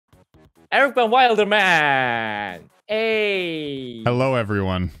Eric Van Wilderman. Hey. Hello,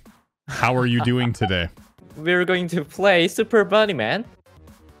 everyone. How are you doing today? We're going to play Super Bunny Man.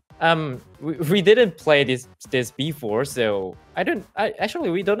 We didn't play this before, so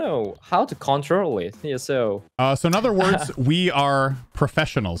we don't know how to control it. Yeah, so in other words, we are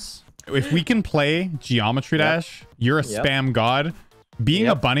professionals. If we can play Geometry Dash, you're a spam god. Being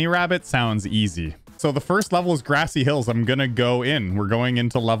a bunny rabbit sounds easy. So the first level is Grassy Hills. I'm gonna go in. We're going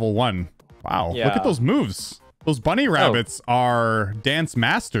into level 1. Wow, look at those moves. Those bunny rabbits are dance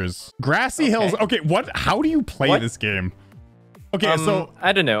masters. Grassy Hills. Okay, how do you play this game? Okay, so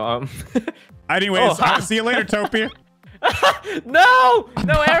I don't know. Anyways, see you later, Topi. No,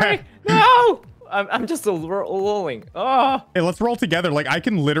 Eric, no. I'm just rolling. Oh. Hey, let's roll together. Like I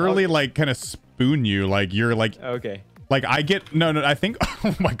can literally like kind of spoon you. Like you're like Like I get no. I think.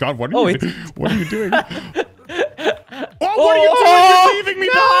 Oh my God, what are you? What are you doing? What are you doing? You're leaving me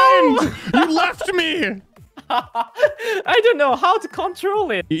behind. You left me. I don't know how to control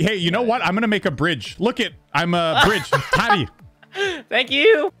it. Hey, you know what? I'm gonna make a bridge. Look I'm a bridge. Patty. Thank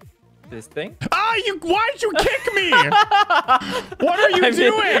you. This thing? Why'd you kick me? What are you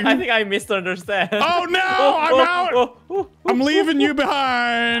doing? I think I misunderstand. Oh no, I'm out. I'm leaving you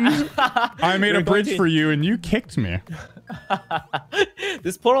behind. I made a bridge for you and you kicked me.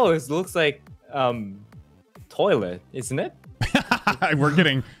 This portal looks like toilet, isn't it? We're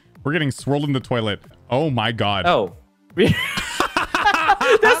getting swirled in the toilet. Oh my God. Oh.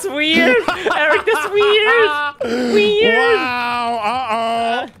 That's weird, Eric. That's weird.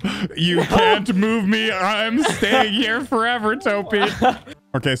 Wow. You can't move me. I'm staying here forever, Topi.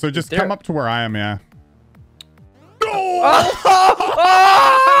 Okay, so just come up to where I am, yeah.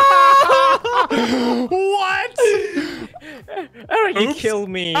 What? Eric, you killed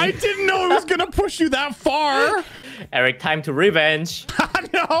me. I didn't know it was gonna push you that far. Eric, time to revenge.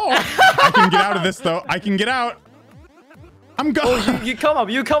 No. I can get out of this though. I can get out. I'm going. Oh, you come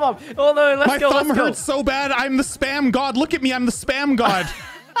up. Oh no, let's go. My thumb hurts so bad. I'm the spam god. Look at me. I'm the spam god.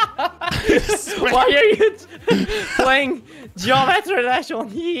 Why are you playing Geometry Dash on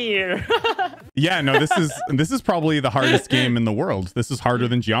here? Yeah, no, this is probably the hardest game in the world. This is harder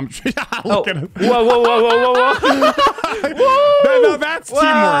than Geometry. Look at it. Whoa. No, that's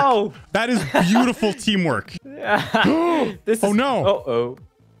teamwork. That is beautiful teamwork. Oh no.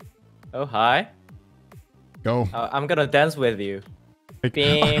 Oh, hi. Go. I'm gonna dance with you.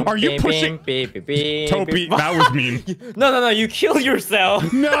 Are you pushing? Topi, that was mean. No, you kill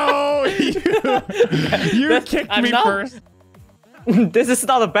yourself. No, you kicked me first. This is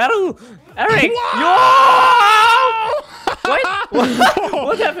not a battle, Eric.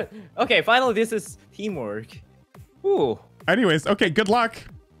 What happened? Okay, finally, this is teamwork. Ooh. Anyways, okay, good luck.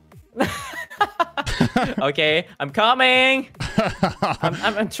 Okay, I'm coming.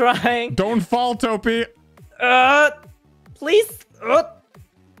 I'm trying. Don't fall, Topi. Please.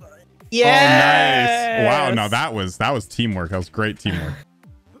 Yes. Oh, nice. Wow, no, that was teamwork. That was great teamwork.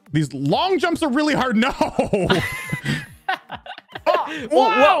 These long jumps are really hard. No.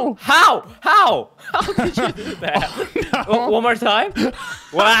 Whoa. How did you do that? No. One more time.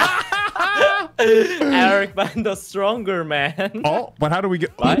 Wow. Eric Van the stronger man. Oh, but how do we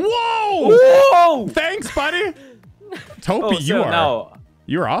get? What? Whoa! Thanks, buddy. Topi,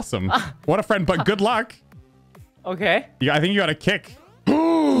 you're awesome. What a friend, but good luck. Okay. I think you got a kick.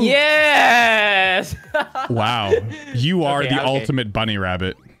 Yes. Wow. You are the ultimate bunny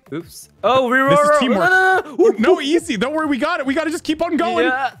rabbit. Oops. Oh, this is teamwork. No, easy. Don't worry. We got it. We got to just keep on going.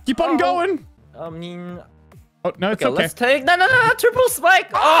 Yeah. Keep on going. I mean. Oh, no, it's okay. Let's take. No. Triple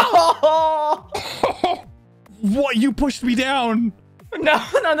spike. Oh. What? You pushed me down. No.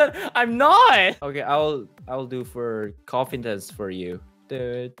 I'm not. Okay, I'll do for confidence for you.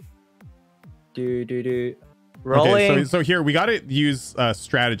 Do. Rolling. Okay, so here we gotta use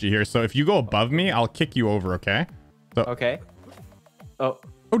strategy here. So if you go above me, I'll kick you over. Okay. So, okay. Oh,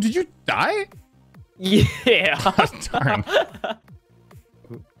 did you die? Yeah. Darn.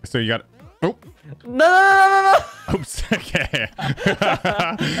 So you got. Oh. No. Oops. Okay.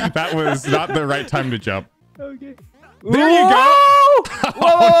 That was not the right time to jump. Okay. There you go.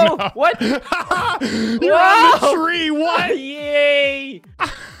 Whoa. No. What? You're on the tree. What? Yay.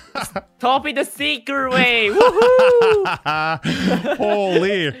 Topi the Seeker way! Woohoo!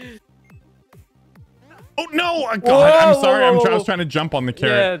 Holy! Oh no! Oh, God, I'm sorry. I was trying to jump on the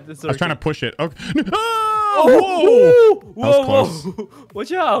carrot. Yeah, I was trying to push it. Okay. Oh, whoa! That was close.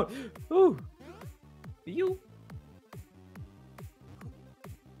 Watch out! Ooh. You.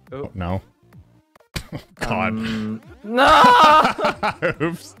 Oh no! God! No!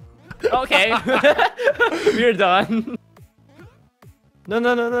 Oops. Okay, we're done. No,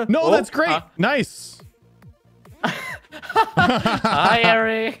 no, no, no. No, Oh, that's great. Nice. Hi,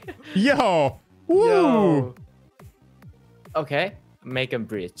 Eric. Yo. Woo. Yo. Okay, make a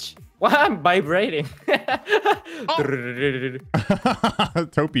bridge. Why I'm vibrating?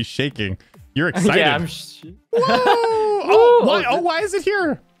 Topi's shaking. You're excited. Yeah, I'm. Whoa. Oh, why? Oh, why is it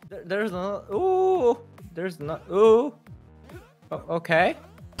here? There's no. Ooh. There's no. Ooh. Okay.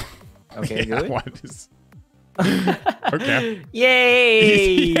 Okay. Yeah, Good. what is? Okay.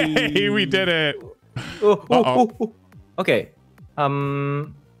 Yay! Yay! We did it. Oh, oh, Uh-oh. oh, oh. Okay. Oh.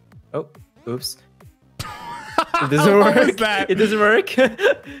 Oops. It doesn't What work. was that? It doesn't work.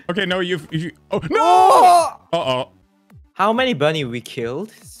 Okay, no, you. Oh no! Uh-oh. How many bunny we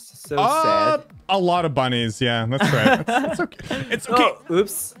killed? So sad. A lot of bunnies. Yeah, that's right. It's okay. It's okay. Oh,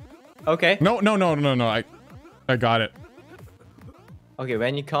 oops. Okay. No. I got it. Okay,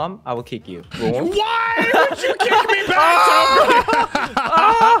 when you come, I will kick you. Why would you kick me back, Topi?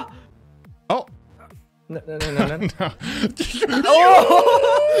 Oh. No. Oh!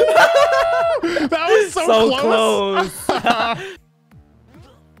 That was so close.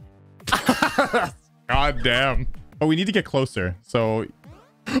 God damn. Oh, we need to get closer. So.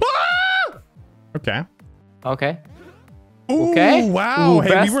 Ah! Okay. Okay. Ooh, Okay. Wow. Ooh,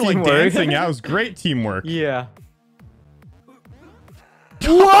 Hey, we were like teamwork. dancing. Yeah, it was great teamwork. Yeah.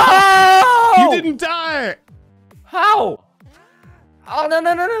 Whoa! You didn't die. How? Oh no.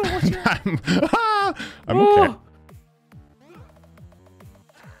 What's your... I'm okay.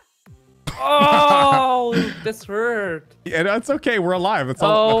 Oh, this hurt. Yeah, that's okay. We're alive. That's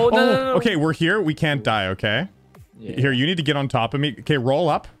all. Oh, no. Okay, we're here. We can't die. Okay. Yeah. Here, you need to get on top of me. Okay, roll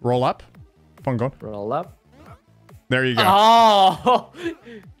up. Roll up. Keep on going. Roll up. There you go. Oh.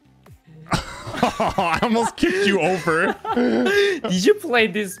 I almost kicked you over. Did you play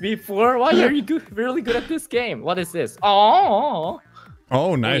this before? Why are you really good at this game? What is this? Oh.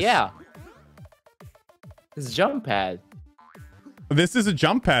 Oh, nice. Yeah. This jump pad. This is a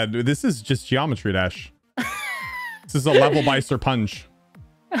jump pad. This is just Geometry Dash. This is a level by Sir Punch.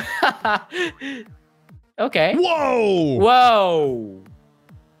 Okay. Whoa! Whoa.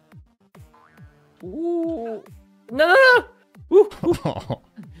 Ooh. No. Ooh. Oh.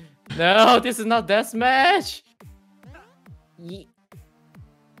 No, this is not deathmatch.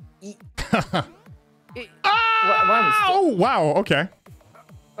 Oh, wow. Okay.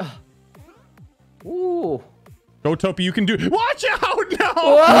 Ooh. Go, Topi. You can do. Watch out! No!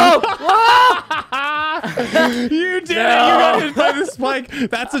 Whoa! You did it! You No. got hit by the spike.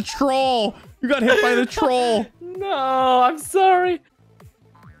 That's a troll. You got hit by the troll. No, I'm sorry.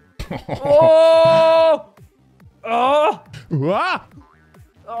 Oh! Oh! Ah!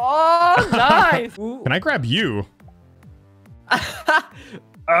 Oh, nice. Ooh. Can I grab you?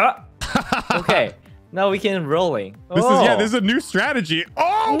 Okay, now we can rolling. This is a new strategy.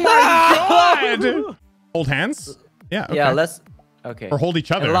 Oh my god! Hold hands? Yeah, okay. Yeah, let's... Okay. Or hold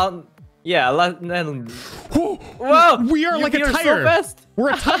each other. Then... Whoa! We are like a tire. So fast.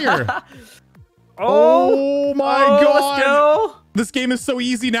 We're a tire. Oh my god! Let's go. This game is so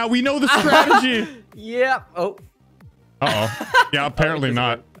easy now. We know the strategy. Yep. Oh. Uh-oh. Yeah, apparently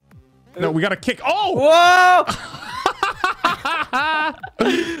not. No, we gotta kick. Oh! Whoa!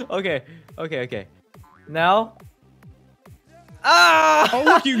 Okay. Now. Ah! Oh,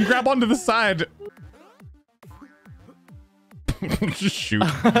 look, you can grab onto the side. Just shoot.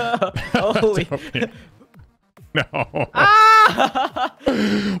 Holy. No. Ah!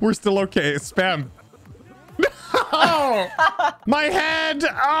 We're still okay. Spam. No! My head!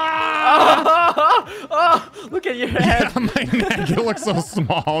 Ah! Oh, look at your head. Yeah, my neck. It looks so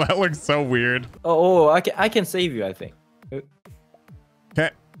small. That looks so weird. Oh, I can save you, I think. Okay.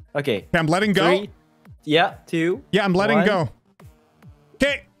 Okay. I'm letting go. 3, yeah, 2. Yeah, I'm letting 1. go.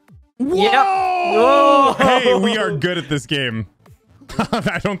 Okay. Whoa! Yep. Whoa! Hey, we are good at this game.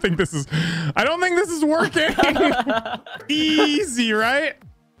 I don't think this is working. Easy, right?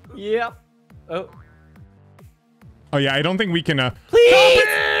 Yep. Oh. Oh yeah, I don't think we can Please!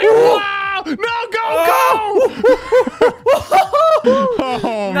 Wow! No, go!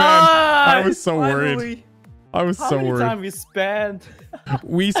 Oh man, I was so worried. I was so worried. How many time we spent?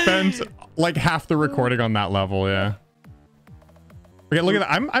 We spent like half the recording on that level, yeah. Okay, look at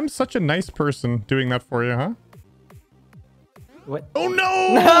that. I'm such a nice person doing that for you, huh? What? Oh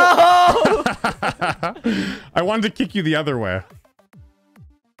no! No! I wanted to kick you the other way.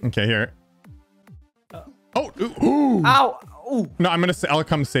 Okay, here. Oh! Ooh. Ow! Ooh. No, I'll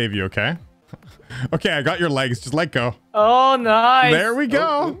come save you, okay? Okay, I got your legs. Just let go. Oh, nice. There we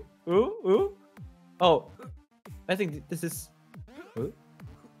go. Ooh. Oh, I think this is.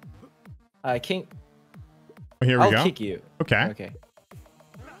 I can't. Here we go. I'll kick you. Okay. Okay.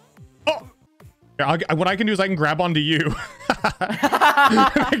 What I can do is I can grab onto you. Go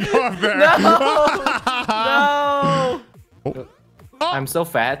up there. No! No! Oh. I'm so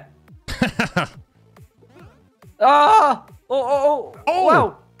fat. Ah! Oh!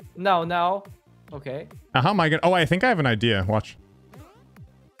 Wow! No, no. Okay. Now, how am I gonna? Oh, I think I have an idea. Watch.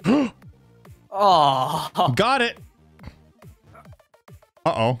 Oh! Got it.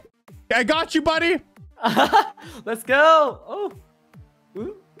 Uh-oh. I got you, buddy. Let's go! Oh!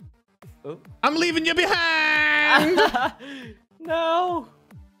 Ooh. Oh. I'm leaving you behind. No!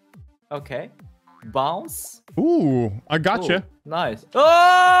 Okay. Bounce. Ooh, I got you. Nice.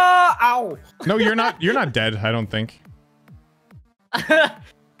 Oh! Ow! No, you're not. You're not dead. I don't think. Here,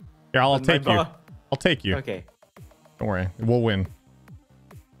 I'll take you. I'll take you. Okay. Don't worry. We'll win.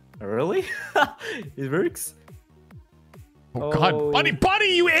 Really? It works. Oh God, buddy,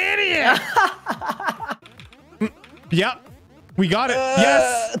 you idiot! Yep, we got it.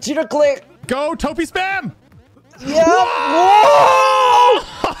 Yes. Cheater click. Go, Topi spam. Yeah. Whoa!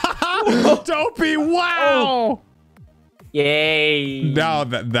 Topi, wow. Oh. Yay. Now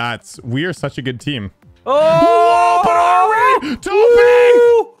that's we are such a good team. Oh! Whoa, but are we? Topi!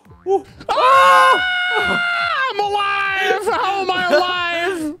 Oh! I'm alive. How am I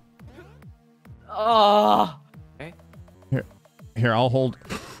alive? Oh. Okay. Here, I'll hold.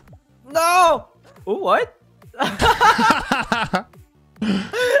 No. Oh, what?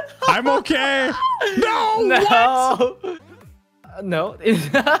 I'm okay. No. No. What? No.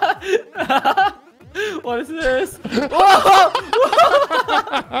 What is this? Whoa!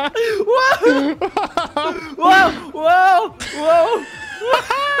 Whoa! Whoa! Whoa!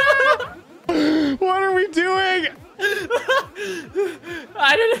 Whoa! What are we doing?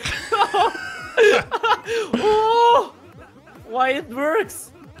 I don't know. Oh! Why it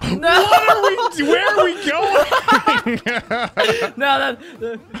works? No! What are we? Where are we going? No,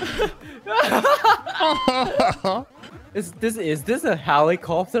 Is this a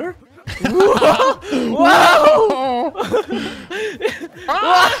helicopter? Whoa! Whoa!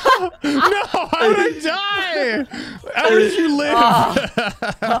 No, how did I die? How did you live?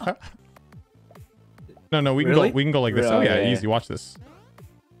 No, we can Really? go. We can go like this. Really? Oh yeah, Yeah. easy. Watch this.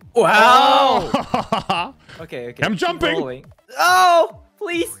 Wow! Oh. Okay. I'm keep jumping. rolling. Oh,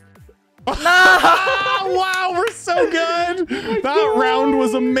 please. No! Wow, we're so good. That round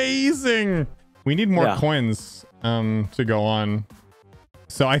was amazing. We need more coins to go on.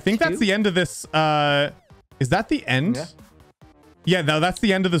 So I think that's the end of this. Is that the end? Yeah, no, that's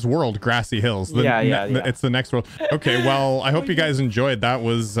the end of this world, Grassy Hills. It's the next world. Okay, well, I hope you guys enjoyed. That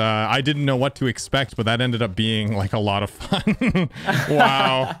was, I didn't know what to expect, but that ended up being like a lot of fun.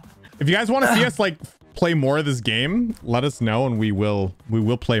 Wow. If you guys want to see us like play more of this game, let us know and we will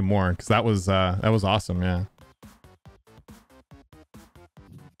play more because that was awesome. Yeah.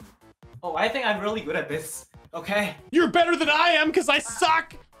 Oh, I think I'm really good at this. Okay. You're better than I am because I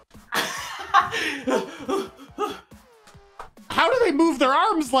suck. How do they move their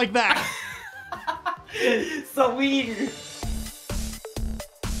arms like that? So weird.